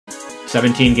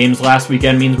17 games last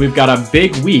weekend means we've got a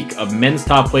big week of men's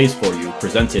top plays for you,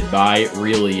 presented by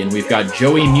REELY. And we've got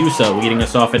Joey Musa leading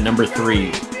us off at number 3.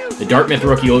 The Dartmouth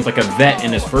rookie looks like a vet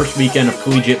in his first weekend of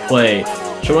collegiate play,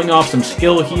 showing off some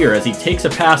skill here as he takes a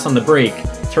pass on the break,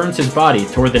 turns his body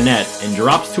toward the net, and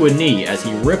drops to a knee as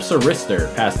he rips a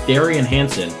wrister past Darian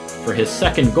Hansen for his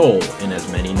second goal in as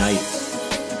many nights.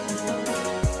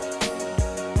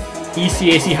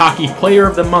 ECAC Hockey Player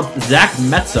of the Month Zach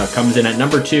Metsa comes in at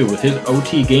number 2 with his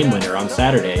OT game winner on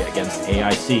Saturday against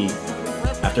AIC.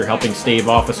 After helping stave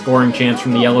off a scoring chance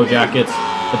from the Yellow Jackets,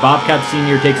 the Bobcat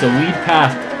senior takes a lead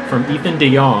pass from Ethan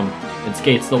DeYoung and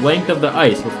skates the length of the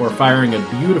ice before firing a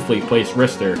beautifully placed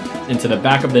wrister into the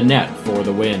back of the net for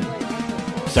the win.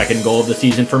 Second goal of the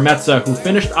season for Metsa, who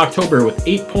finished October with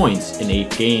 8 points in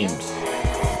 8 games.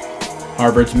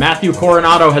 Harvard's Matthew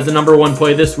Coronato has the number 1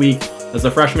 play this week, as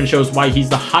the freshman shows why he's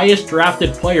the highest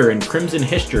drafted player in Crimson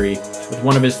history with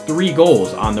one of his 3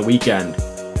 goals on the weekend.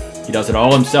 He does it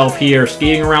all himself here,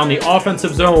 skating around the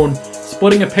offensive zone,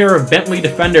 splitting a pair of Bentley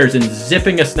defenders and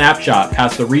zipping a snapshot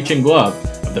past the reaching glove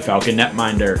of the Falcon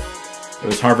netminder. It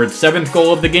was Harvard's 7th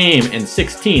goal of the game and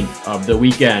 16th of the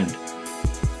weekend.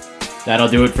 That'll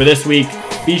do it for this week.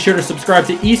 Be sure to subscribe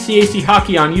to ECAC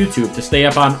Hockey on YouTube to stay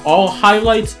up on all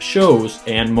highlights, shows,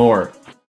 and more.